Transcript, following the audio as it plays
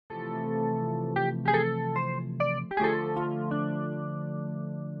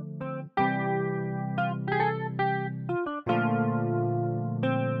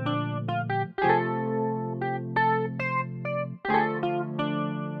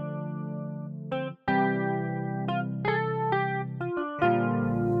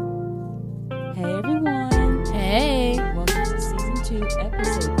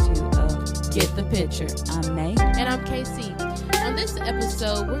Get the picture. I'm Nay. And I'm KC. On this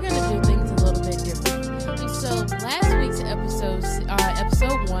episode, we're going to do things a little bit different. So last week's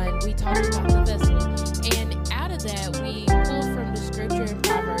episode 1, we talked about the vessel. And out of that, we pulled from the scripture in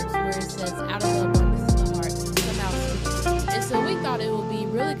Proverbs where it says, out of the abundance of the heart, the mouth speaks. And so we thought it would be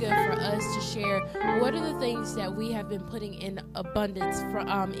really good for us to share what are the things that we have been putting in abundance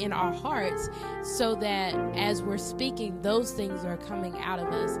in our hearts, so that as we're speaking, those things are coming out of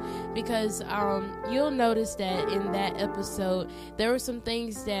us. Because you'll notice that in that episode, there were some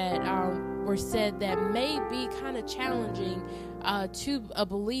things that were said that may be kind of challenging to a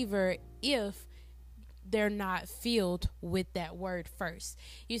believer if they're not filled with that word first.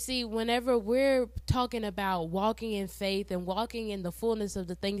 You see, whenever we're talking about walking in faith and walking in the fullness of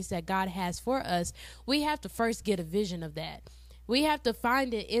the things that God has for us, we have to first get a vision of that. We have to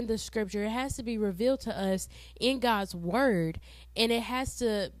find it in the scripture. It has to be revealed to us in God's word, and it has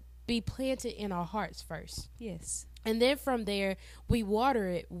to be planted in our hearts first. Yes. And then from there, we water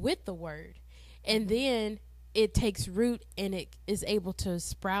it with the word. And then it takes root and it is able to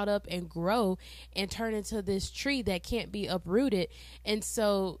sprout up and grow and turn into this tree that can't be uprooted. And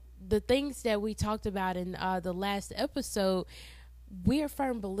so the things that we talked about in the last episode, we are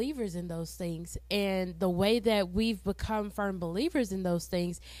firm believers in those things. And the way that we've become firm believers in those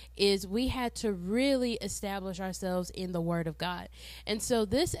things is we had to really establish ourselves in the word of God. And so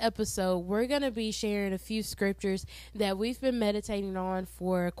this episode, we're going to be sharing a few scriptures that we've been meditating on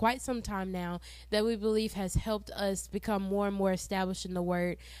for quite some time now, that we believe has helped us become more and more established in the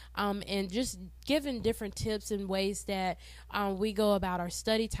word, and just giving different tips and ways that we go about our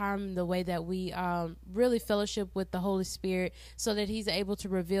study time, the way that we really fellowship with the Holy Spirit, so that he's able to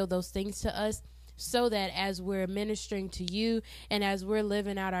reveal those things to us, so that as we're ministering to you and as we're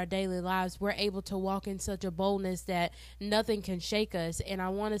living out our daily lives, we're able to walk in such a boldness that nothing can shake us. And I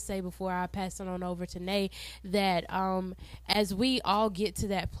want to say, before I pass it on over to Nay, that as we all get to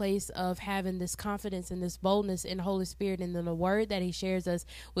that place of having this confidence and this boldness in the Holy Spirit and in the word that he shares us,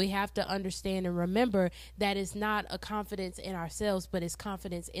 we have to understand and remember that it's not a confidence in ourselves, but it's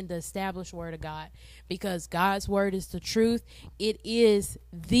confidence in the established word of God, because God's word is the truth. It is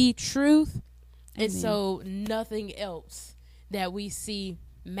the truth. And so nothing else that we see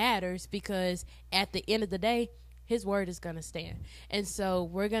matters, because at the end of the day, his word is going to stand. And so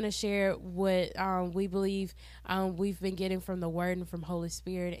we're going to share what we believe we've been getting from the word and from Holy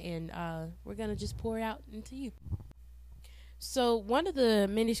Spirit, and we're going to just pour it out into you. So one of the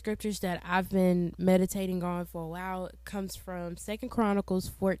many scriptures that I've been meditating on for a while comes from 2 Chronicles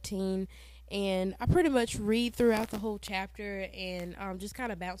 14. And I pretty much read throughout the whole chapter and just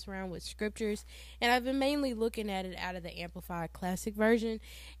kind of bounce around with scriptures. And I've been mainly looking at it out of the Amplified Classic Version.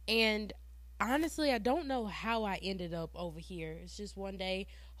 And honestly, I don't know how I ended up over here. It's just one day,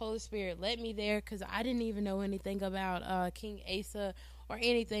 Holy Spirit led me there, because I didn't even know anything about King Asa or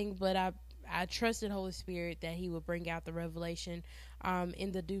anything. But I trusted Holy Spirit that he would bring out the revelation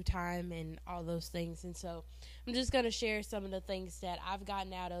in the due time and all those things. And so I'm just going to share some of the things that I've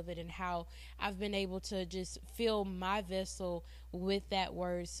gotten out of it and how I've been able to just fill my vessel with that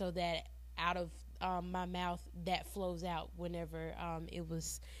word, so that out of my mouth that flows out whenever it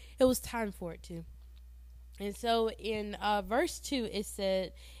was time for it to. And so in verse 2, it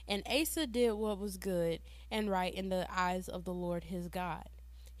said, "And Asa did what was good and right in the eyes of the Lord his God.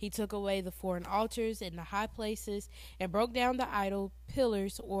 He took away the foreign altars and the high places, and broke down the idol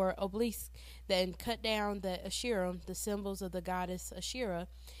pillars or obelisks, then cut down the Asherim, the symbols of the goddess Asherah.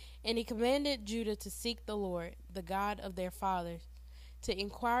 And he commanded Judah to seek the Lord, the God of their fathers, to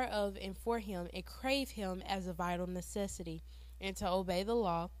inquire of and for him, and crave him as a vital necessity, and to obey the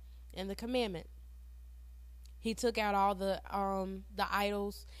law and the commandment. He took out all the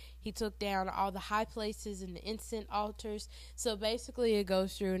idols. He took down all the high places and the incense altars." So basically it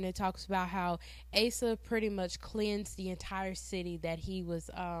goes through and it talks about how Asa pretty much cleansed the entire city that he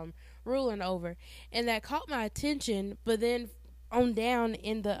was ruling over. And that caught my attention. But then on down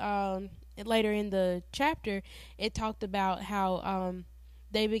in the later in the chapter, it talked about how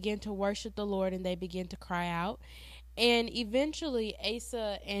they began to worship the Lord and they began to cry out. And eventually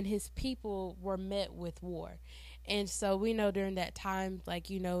Asa and his people were met with war. And so we know during that time,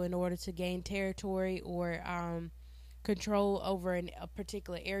 in order to gain territory or control over a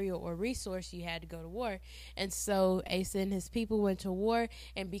particular area or resource, you had to go to war. And so Asa and his people went to war.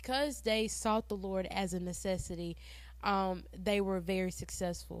 And because they sought the Lord as a necessity, they were very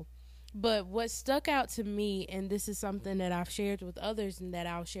successful. But what stuck out to me, and this is something that I've shared with others and that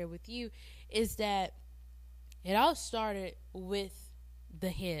I'll share with you, is that it all started with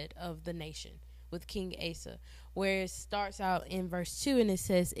the head of the nation, with King Asa. where it starts out in verse 2 and it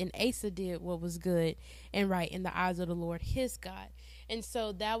says, and Asa did what was good and right in the eyes of the Lord his God. And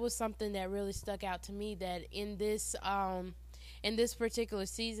so that was something that really stuck out to me, that in this particular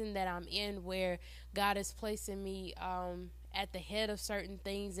season that I'm in, where God is placing me at the head of certain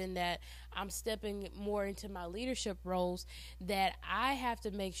things, and that I'm stepping more into my leadership roles, that I have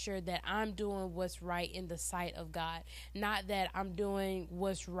to make sure that I'm doing what's right in the sight of God. Not that I'm doing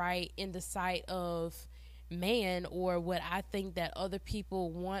what's right in the sight of man or what I think that other people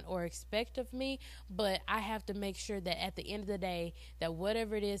want or expect of me, but I have to make sure that at the end of the day, that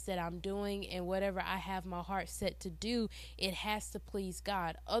whatever it is that I'm doing and whatever I have my heart set to do, it has to please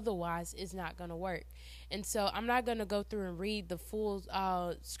God. Otherwise, it's not going to work. And so I'm not going to go through and read the full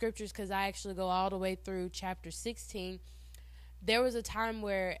scriptures, because I actually go all the way through chapter 16. There was a time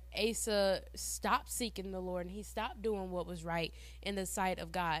where Asa stopped seeking the Lord, and he stopped doing what was right in the sight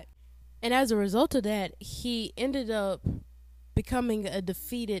of God. And as a result of that, he ended up becoming a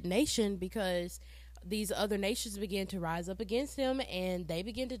defeated nation, because these other nations began to rise up against him, and they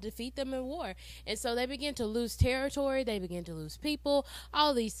began to defeat them in war. And so they began to lose territory, they began to lose people,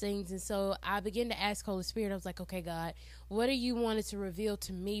 all these things. And so I began to ask Holy Spirit, I was like, okay, God, what do you wanted to reveal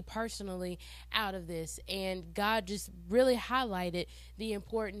to me personally out of this? And God just really highlighted the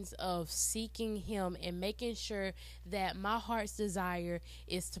importance of seeking him and making sure that my heart's desire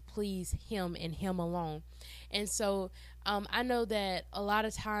is to please him and him alone. And so I know that a lot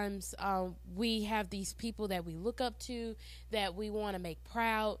of times we have these people that we look up to, that we want to make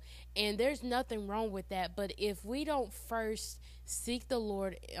proud, and there's nothing wrong with that. But if we don't first seek the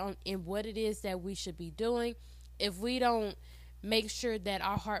Lord in what it is that we should be doing, if we don't make sure that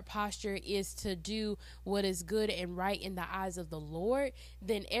our heart posture is to do what is good and right in the eyes of the Lord,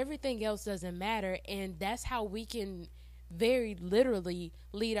 then everything else doesn't matter. And that's how we can very literally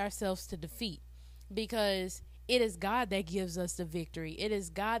lead ourselves to defeat, because it is God that gives us the victory. It is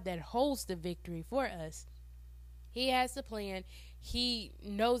God that holds the victory for us. He has the plan. He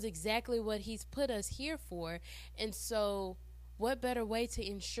knows exactly what he's put us here for. And so what better way to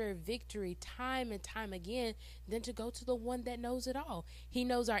ensure victory time and time again than to go to the one that knows it all? He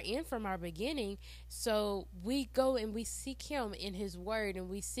knows our end from our beginning. So we go and we seek him in his word, and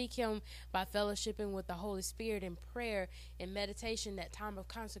we seek him by fellowshipping with the Holy Spirit in prayer and meditation, that time of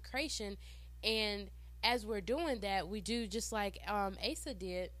consecration. And as we're doing that, we do just like Asa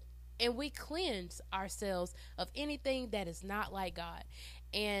did, and we cleanse ourselves of anything that is not like God.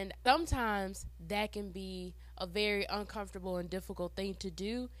 And sometimes that can be a very uncomfortable and difficult thing to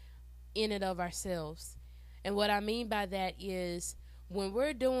do in and of ourselves. And what I mean by that is, when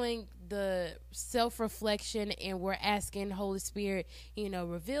we're doing the self-reflection and we're asking Holy Spirit,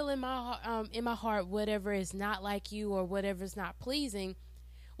 reveal in my heart whatever is not like you or whatever is not pleasing,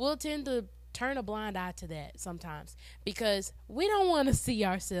 we'll tend to turn a blind eye to that sometimes, because we don't want to see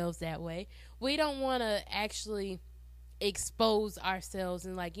ourselves that way. We don't want to actually expose ourselves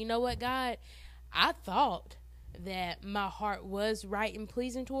and like, you know what, God, I thought that my heart was right and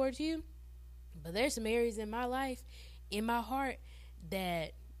pleasing towards you, but there's some areas in my life, in my heart,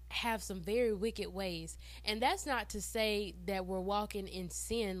 that have some very wicked ways. And that's not to say that we're walking in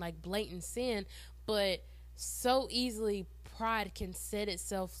sin, like blatant sin, but so easily pride can set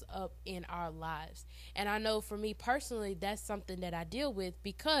itself up in our lives. And I know for me personally, that's something that I deal with,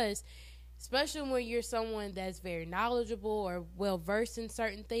 because especially when you're someone that's very knowledgeable or well versed in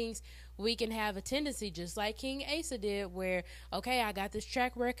certain things, we can have a tendency, just like King Asa did, where, okay, I got this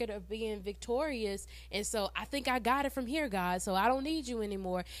track record of being victorious, and so I think I got it from here, God, so I don't need you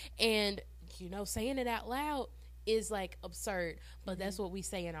anymore. And saying it out loud is like absurd, but that's what we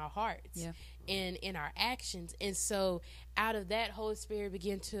say in our hearts and in our actions. And so out of that, Holy Spirit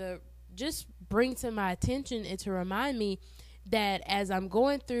began to just bring to my attention and to remind me that as I'm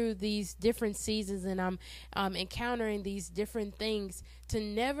going through these different seasons and I'm encountering these different things, to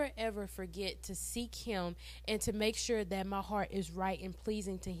never ever forget to seek him and to make sure that my heart is right and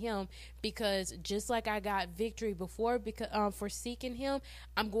pleasing to him, because just like I got victory before for seeking him,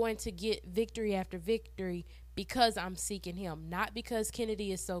 I'm going to get victory after victory because I'm seeking him, not because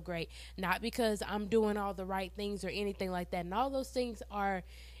Kennedy is so great, not because I'm doing all the right things or anything like that. And all those things are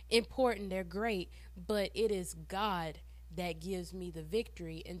important, they're great, but it is God that gives me the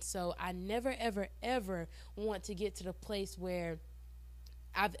victory. And so I never, ever, ever want to get to the place where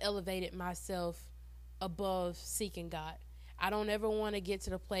I've elevated myself above seeking God. I don't ever want to get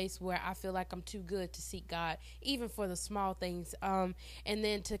to the place where I feel like I'm too good to seek God, even for the small things. And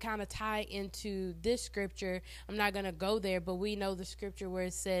then to kind of tie into this scripture, I'm not going to go there, but we know the scripture where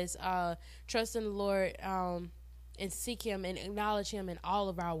it says, trust in the Lord, and seek him and acknowledge him in all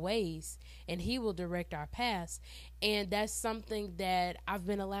of our ways, and he will direct our paths. And that's something that I've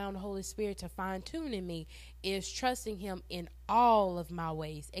been allowing the Holy Spirit to fine tune in me, is trusting him in all of my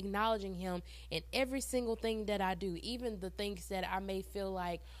ways, acknowledging him in every single thing that I do, even the things that I may feel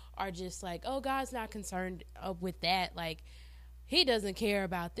like are just like, oh, God's not concerned with that. Like, he doesn't care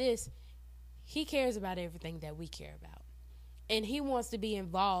about this. He cares about everything that we care about. And he wants to be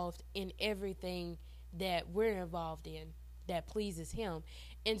involved in everything that we're involved in that pleases him.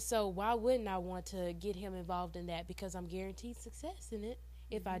 And so why wouldn't I want to get him involved in that? Because I'm guaranteed success in it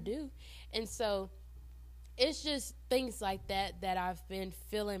if I do. And so it's just things like that that I've been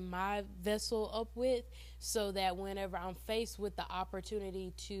filling my vessel up with, so that whenever I'm faced with the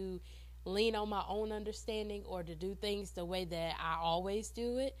opportunity to lean on my own understanding or to do things the way that I always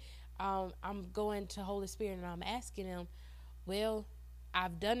do it, I'm going to Holy Spirit and I'm asking him, well,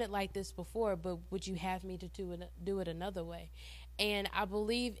 I've done it like this before, but would you have me to do it another way? And I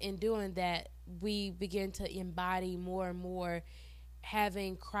believe in doing that, we begin to embody more and more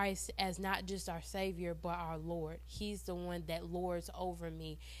having Christ as not just our Savior, but our Lord. He's the one that lords over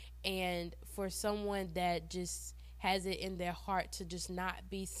me. And for someone that just has it in their heart to just not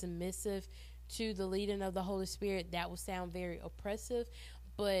be submissive to the leading of the Holy Spirit, that will sound very oppressive.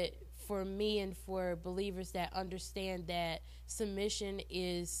 But for me and for believers that understand that submission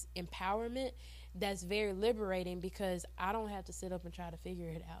is empowerment, that's very liberating, because I don't have to sit up and try to figure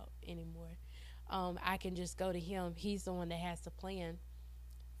it out anymore. I can just go to him. He's the one that has the plan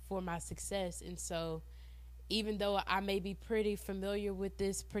for my success. And so even though I may be pretty familiar with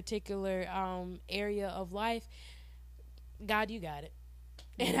this particular area of life, God, you got it.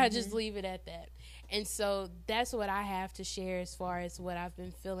 And I just leave it at that. And so that's what I have to share as far as what I've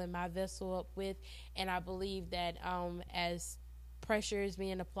been filling my vessel up with. And I believe that as pressure is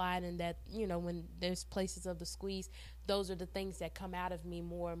being applied, and that, you know, when there's places of the squeeze, those are the things that come out of me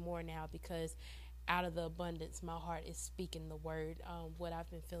more and more now, because out of the abundance, my heart is speaking the word, what I've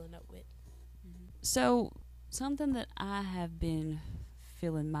been filling up with. So something that I have been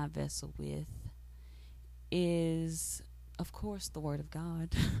filling my vessel with is, of course, the word of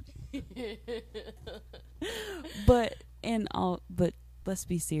God. but let's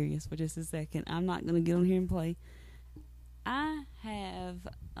be serious for just a second. I'm not going to get on here and play. I have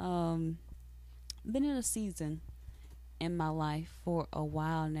been in a season in my life for a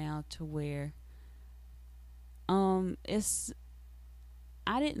while now to where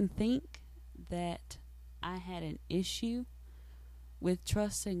I didn't think that I had an issue with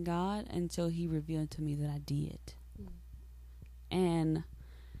trusting God until he revealed to me that I did. And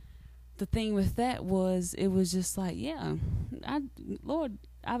the thing with that was, it was just like, yeah, Lord,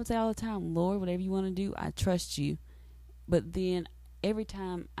 I would say all the time, Lord, whatever you want to do, I trust you. But then every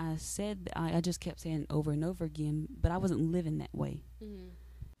time I said, I just kept saying over and over again, but I wasn't living that way. Mm-hmm.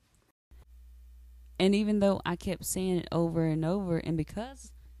 And even though I kept saying it over and over, and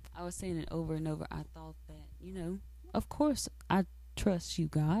because I was saying it over and over, I thought that, you know, of course I trust you,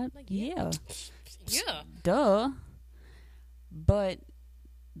 God. Like, yeah. Yeah. Duh. But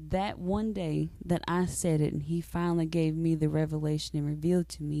that one day that I said it, and he finally gave me the revelation and revealed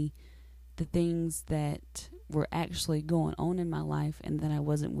to me the things that were actually going on in my life and that I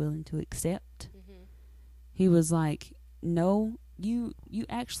wasn't willing to accept. Mm-hmm. He was like, no, you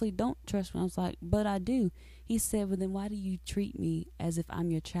actually don't trust me. I was like, but I do. He said, well, then why do you treat me as if I'm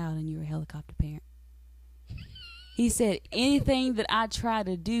your child and you're a helicopter parent? He said, anything that I try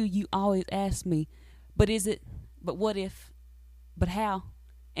to do, you always ask me, but what if, but how,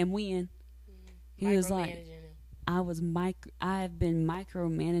 and when? Mm-hmm. He was like, I've been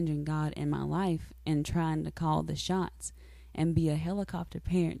micromanaging God in my life and trying to call the shots and be a helicopter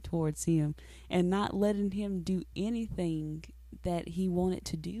parent towards him and not letting him do anything that he wanted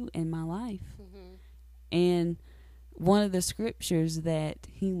to do in my life. Mm-hmm. And one of the scriptures that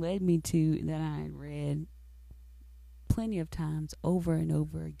he led me to, that I had read plenty of times over and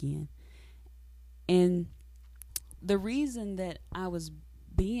over again, and the reason that I was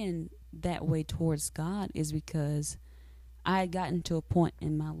being that way towards God is because I had gotten to a point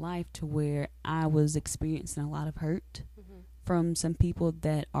in my life to where I was experiencing a lot of hurt from some people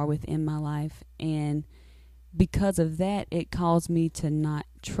that are within my life, and because of that, it caused me to not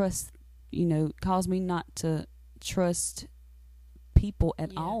trust, caused me not to trust people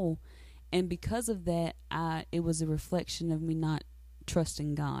at all. And because of that, it was a reflection of me not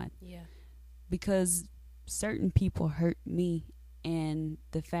trusting God. Yeah. Because certain people hurt me, and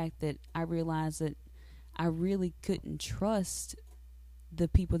the fact that I realized that I really couldn't trust the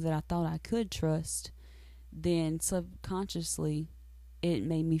people that I thought I could trust, then subconsciously it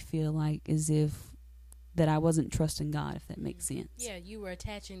made me feel like as if that I wasn't trusting God, if that makes sense. Yeah, you were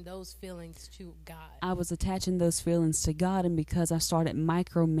attaching those feelings to God. I was attaching those feelings to God, and because I started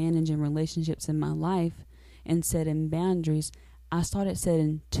micromanaging relationships in my life and setting boundaries, I started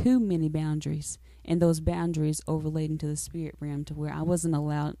setting too many boundaries, and those boundaries overlaid into the spirit realm to where I wasn't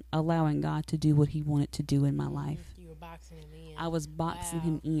allowing God to do what he wanted to do in my life. You were boxing him in. I was boxing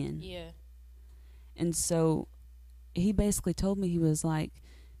him in. Yeah. And so he basically told me, he was like,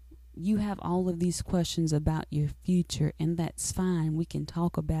 you have all of these questions about your future, and that's fine. We can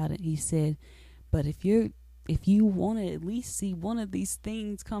talk about it. He said, but if you want to at least see one of these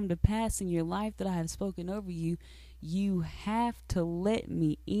things come to pass in your life that I have spoken over you, you have to let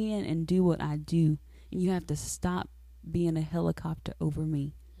me in and do what I do. And you have to stop being a helicopter over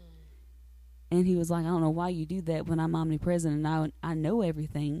me. And he was like, I don't know why you do that when I'm omnipresent and I know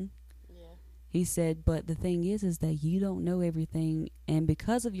everything. He said, but the thing is that you don't know everything, and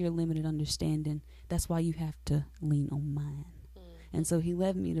because of your limited understanding, that's why you have to lean on mine. And so he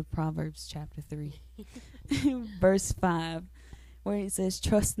led me to Proverbs chapter 3, verse 5, where he says,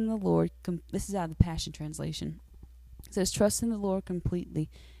 trust in the Lord. This is out of the Passion Translation. It says, trust in the Lord completely,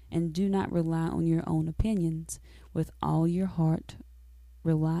 and do not rely on your own opinions. With all your heart,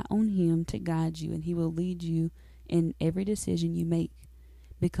 rely on him to guide you, and he will lead you in every decision you make.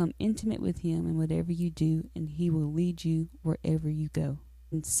 Become intimate with him in whatever you do, and he will lead you wherever you go.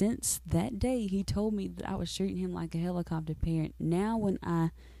 And since that day, he told me that I was treating him like a helicopter parent. Now when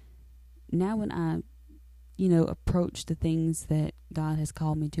I approach the things that God has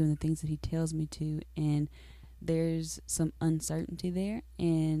called me to and the things that he tells me to, and there's some uncertainty there,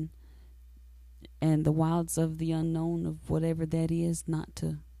 and the wilds of the unknown of whatever that is, not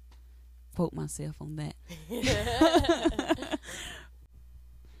to quote myself on that.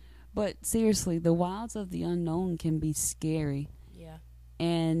 But seriously, the wilds of the unknown can be scary. Yeah.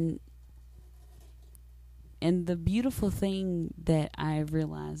 And the beautiful thing that I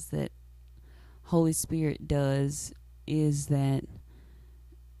realized that Holy Spirit does is that,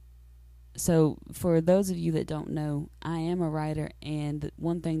 so for those of you that don't know, I am a writer, and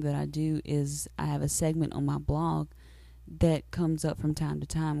one thing that I do is I have a segment on my blog that comes up from time to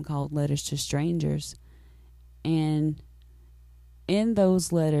time called Letters to Strangers. And in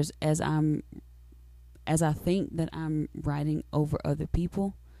those letters, as I think that I'm writing over other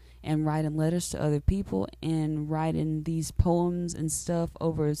people and writing letters to other people and writing these poems and stuff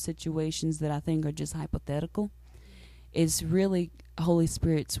over situations that I think are just hypothetical, it's really Holy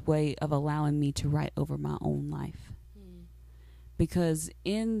Spirit's way of allowing me to write over my own life. Because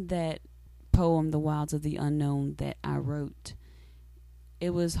in that poem, The Wilds of the Unknown, that I wrote, it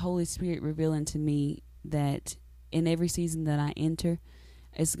was Holy Spirit revealing to me that in every season that I enter,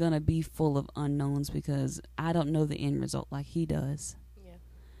 it's going to be full of unknowns because I don't know the end result like he does. Yeah.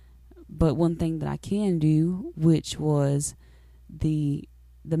 But one thing that I can do, which was the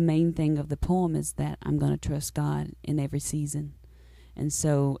main thing of the poem, is that I'm going to trust God in every season. And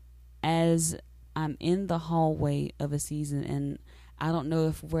so as I'm in the hallway of a season, and I don't know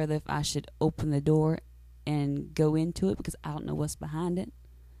if I should open the door and go into it because I don't know what's behind it.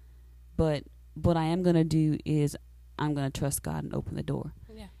 But what I am going to do is I'm going to trust God and open the door.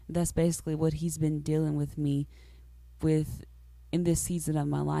 Yeah. That's basically what he's been dealing with me with in this season of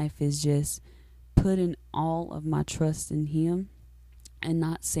my life, is just putting all of my trust in him and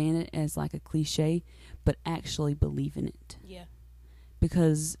not saying it as like a cliche, but actually believing it. Yeah.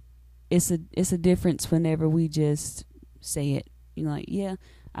 Because it's a difference whenever we just say it. You know, like, yeah,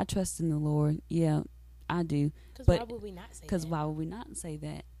 I trust in the Lord. Yeah, I do. Because why would we not say that? Because why would we not say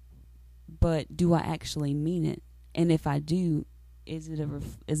that? But do I actually mean it? And if I do,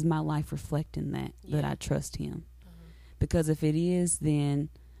 is my life reflecting that I trust him? Because if it is, then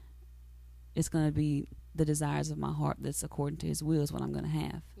it's going to be the desires of my heart that's according to his will is what I'm going to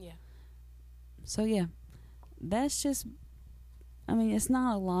have. Yeah. So, yeah, that's just, I mean, it's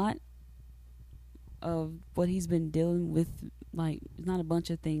not a lot of what he's been dealing with. Like, it's not a bunch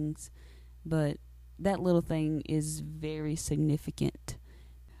of things, but that little thing is very significant.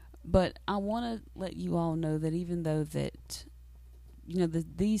 But I want to let you all know that even though that, you know,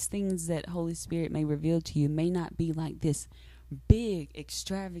 these things that Holy Spirit may reveal to you may not be like this big,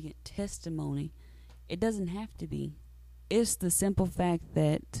 extravagant testimony, it doesn't have to be. It's the simple fact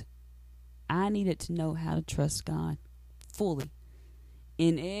that I needed to know how to trust God fully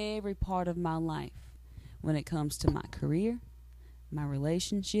in every part of my life when it comes to my career, my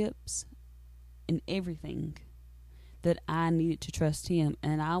relationships, and everything. That I needed to trust him.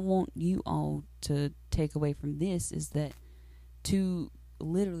 And I want you all to take away from this is that to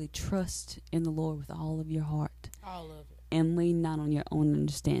literally trust in the Lord with all of your heart. All of it. and lean not on your own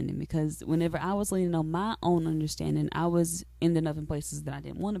understanding, because whenever I was leaning on my own understanding, I was ending up in places that I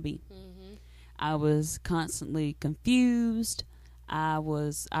didn't want to be. Mm-hmm. I was constantly confused. I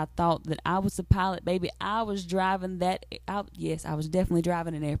thought that I was the pilot, baby. I was driving that out. Yes, I was definitely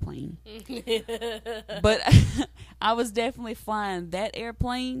driving an airplane. But I was definitely flying that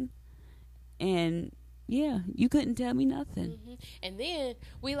airplane, and yeah, you couldn't tell me nothing. Mm-hmm. And then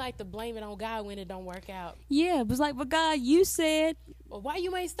we like to blame it on God when it don't work out. Yeah, it was like, but God, you said. Well, why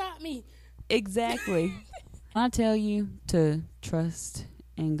you ain't stop me? Exactly. I tell you to trust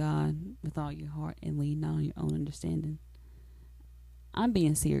in God with all your heart and lean not on your own understanding. I'm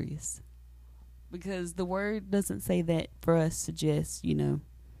being serious, because the word doesn't say that for us to just,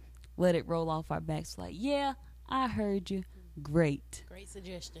 let it roll off our backs like, yeah, I heard you. Great. Great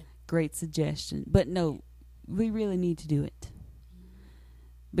suggestion. Great suggestion. But no, we really need to do it.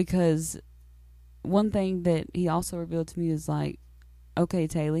 Because one thing that he also revealed to me is like, okay,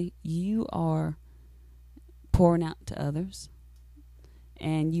 Taylor, you are pouring out to others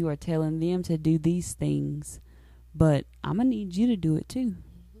and you are telling them to do these things, but I'm going to need you to do it too.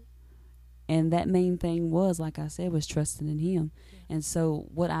 Mm-hmm. And that main thing was, like I said, was trusting in him. Yeah. And so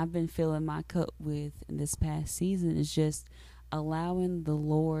what I've been filling my cup with in this past season is just allowing the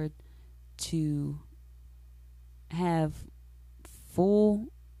Lord to have full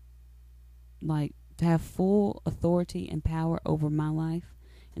authority and power over my life,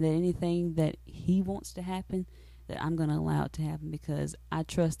 and that anything that he wants to happen, that I'm going to allow it to happen, because I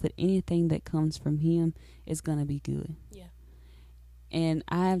trust that anything that comes from him is going to be good. Yeah. And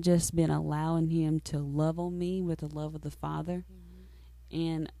I've just been allowing him to love on me with the love of the Father,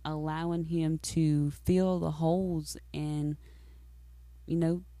 and allowing him to fill the holes and,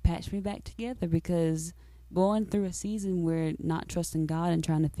 patch me back together, because going through a season where not trusting God and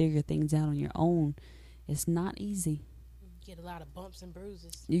trying to figure things out on your own, it's not easy. You get a lot of bumps and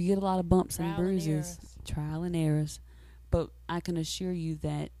bruises. Trial and errors. But I can assure you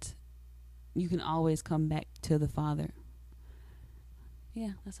that you can always come back to the Father.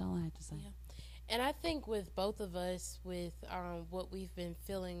 Yeah, that's all I have to say. Yeah. And I think with both of us, with what we've been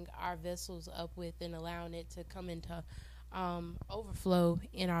filling our vessels up with and allowing it to come into overflow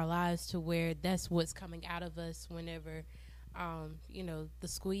in our lives, to where that's what's coming out of us whenever the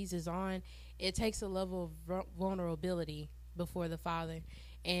squeeze is on, it takes a level of vulnerability before the Father.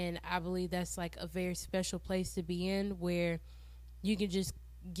 And I believe that's like a very special place to be in, where you can just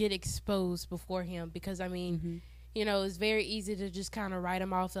get exposed before him, because it's very easy to just kind of write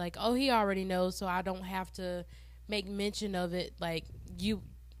him off like, oh, he already knows, so I don't have to make mention of it. Like,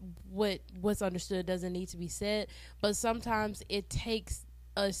 what's understood doesn't need to be said. But sometimes it takes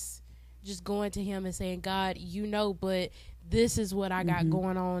us just going to him and saying, God, but this is what I got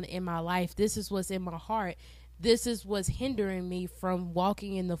going on in my life. This is what's in my heart. This is what's hindering me from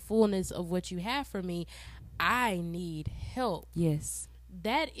walking in the fullness of what you have for me. I need help. Yes.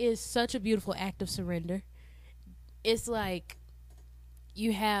 That is such a beautiful act of surrender. It's like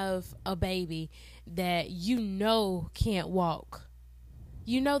you have a baby that can't walk.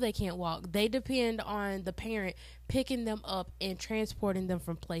 They can't walk. They depend on the parent picking them up and transporting them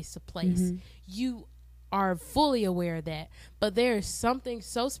from place to place. Mm-hmm. You are fully aware of that. But there is something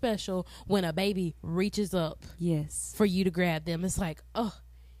so special when a baby reaches up for you to grab them. It's like, oh,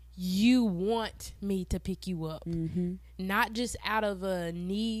 you want me to pick you up. Mm-hmm. Not just out of a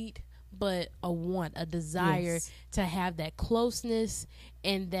need, but a want, a desire to have that closeness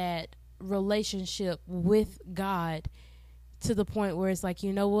and that relationship with God, to the point where it's like,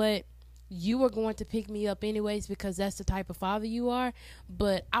 you know what? You are going to pick me up anyways, because that's the type of father you are,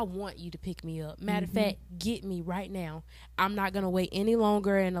 but I want you to pick me up. Matter of fact, get me right now. I'm not going to wait any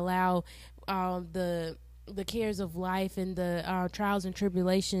longer and allow the cares of life and the trials and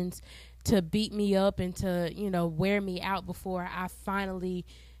tribulations to beat me up and to, wear me out before I finally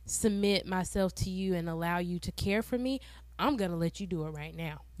submit myself to you and allow you to care for me. I'm going to let you do it right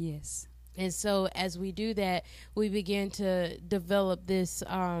now. Yes. And so as we do that, we begin to develop this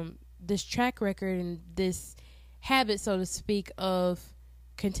this track record and this habit, so to speak, of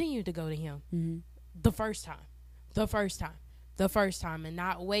continue to go to him the first time, and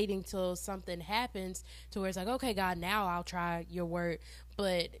not waiting till something happens to where it's like, okay, God, now I'll try your word.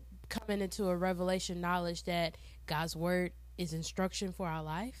 But coming into a revelation knowledge that God's word is instruction for our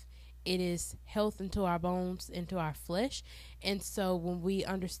life. It is health into our bones, into our flesh. And so when we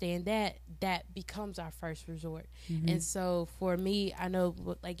understand that, that becomes our first resort. Mm-hmm. And so for me, I know,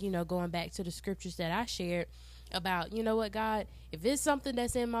 going back to the scriptures that I shared about, what, God, if it's something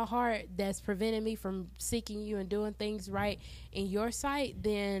that's in my heart that's preventing me from seeking you and doing things right in your sight,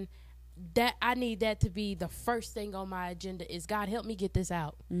 then that I need that to be the first thing on my agenda is, God, help me get this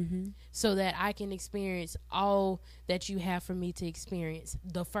out so that I can experience all that you have for me to experience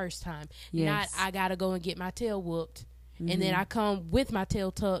the first time. Not I got to go and get my tail whooped and then I come with my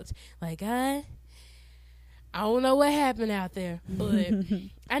tail tucked like, I don't know what happened out there, but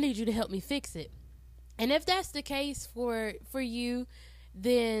I need you to help me fix it. And if that's the case for you,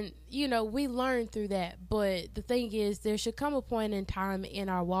 then, you know, we learn through that. But the thing is, there should come a point in time in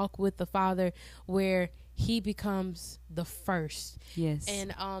our walk with the Father where he becomes the first. Yes.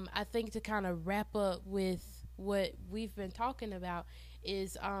 And I think to kind of wrap up with what we've been talking about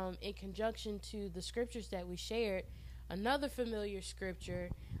is in conjunction to the scriptures that we shared, another familiar scripture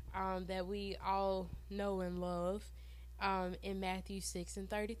that we all know and love in Matthew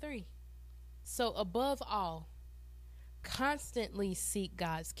 6:33. So above all, constantly seek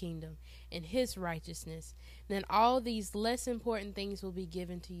God's kingdom and his righteousness, then all these less important things will be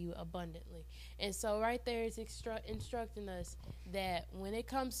given to you abundantly. And so right there is instructing us that when it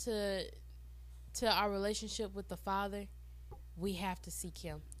comes to our relationship with the Father, we have to seek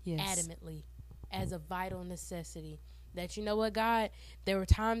him adamantly as a vital necessity. That, you know what, God, there were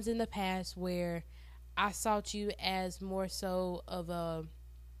times in the past where I sought you as more so of a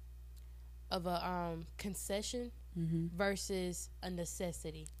concession versus a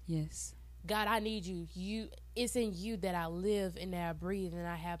necessity. Yes. God, I need you. It's in you that I live and that I breathe and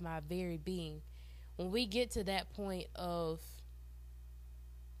I have my very being. When we get to that point of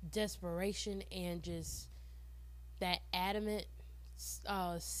desperation and just that adamant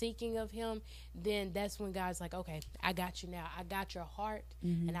seeking of him, then that's when God's like, okay, I got you now. I got your heart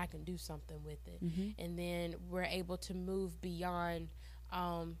and I can do something with it. And then we're able to move beyond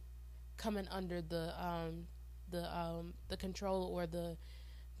coming under the control or the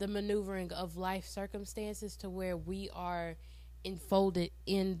maneuvering of life circumstances to where we are enfolded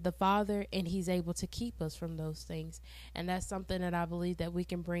in the Father and he's able to keep us from those things. And that's something that I believe that we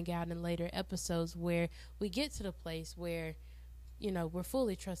can bring out in later episodes where we get to the place where, you know, we're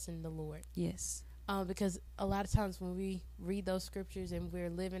fully trusting the Lord. Yes. Because a lot of times when we read those scriptures and we're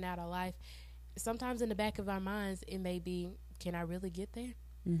living out our life, sometimes in the back of our minds it may be, can I really get there?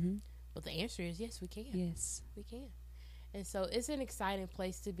 But the answer is yes, we can. Yes, we can. And so it's an exciting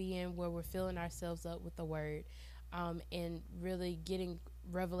place to be in where we're filling ourselves up with the word and really getting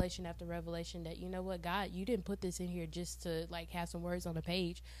revelation after revelation that, you know what, God, you didn't put this in here just to like have some words on a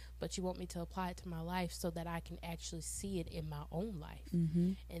page, but you want me to apply it to my life so that I can actually see it in my own life.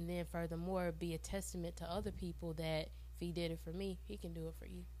 And then furthermore, be a testament to other people that if he did it for me, he can do it for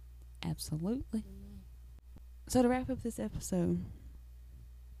you. Absolutely. So to wrap up this episode,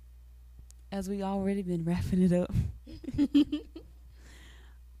 as we already been wrapping it up,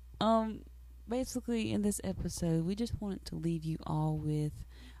 basically in this episode, we just wanted to leave you all with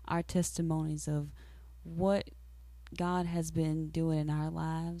our testimonies of what God has been doing in our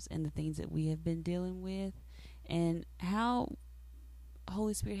lives and the things that we have been dealing with and how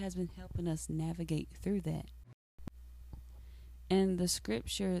Holy Spirit has been helping us navigate through that. And the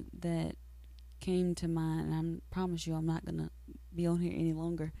scripture that came to mind, and I promise you I'm not going to be on here any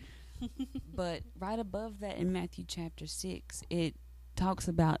longer, but right above that in Matthew chapter 6, it talks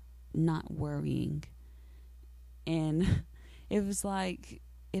about not worrying. And it was like,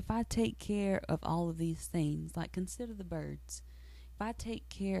 if I take care of all of these things, like consider the birds. If I take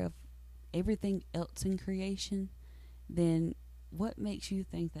care of everything else in creation, then what makes you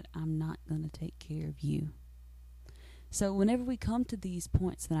think that I'm not going to take care of you? So whenever we come to these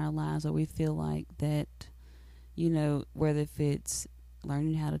points in our lives where we feel like that, you know, whether if it's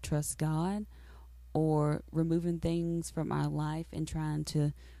learning how to trust God or removing things from our life and trying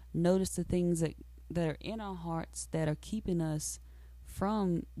to notice the things that are in our hearts that are keeping us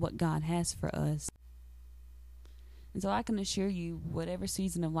from what God has for us. And so I can assure you, whatever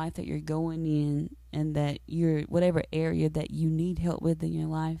season of life that you're going in and that you're, whatever area that you need help with in your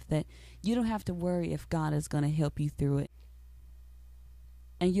life, that you don't have to worry if God is going to help you through it.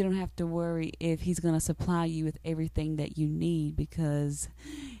 And you don't have to worry if he's going to supply you with everything that you need, because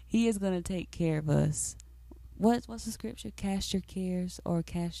he is going to take care of us. What's the scripture? Cast your cares or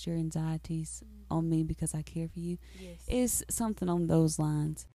cast your anxieties on me because I care for you. Yes. It's something on those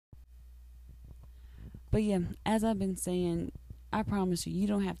lines. But yeah, as I've been saying, I promise you, you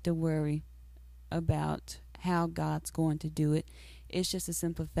don't have to worry about how God's going to do it. It's just a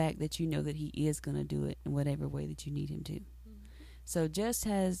simple fact that you know that he is going to do it in whatever way that you need him to. So just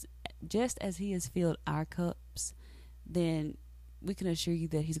as he has filled our cups, then we can assure you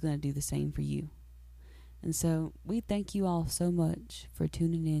that he's going to do the same for you. And so we thank you all so much for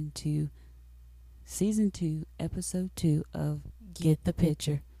tuning in to Season 2, Episode 2 of Get the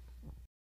Picture.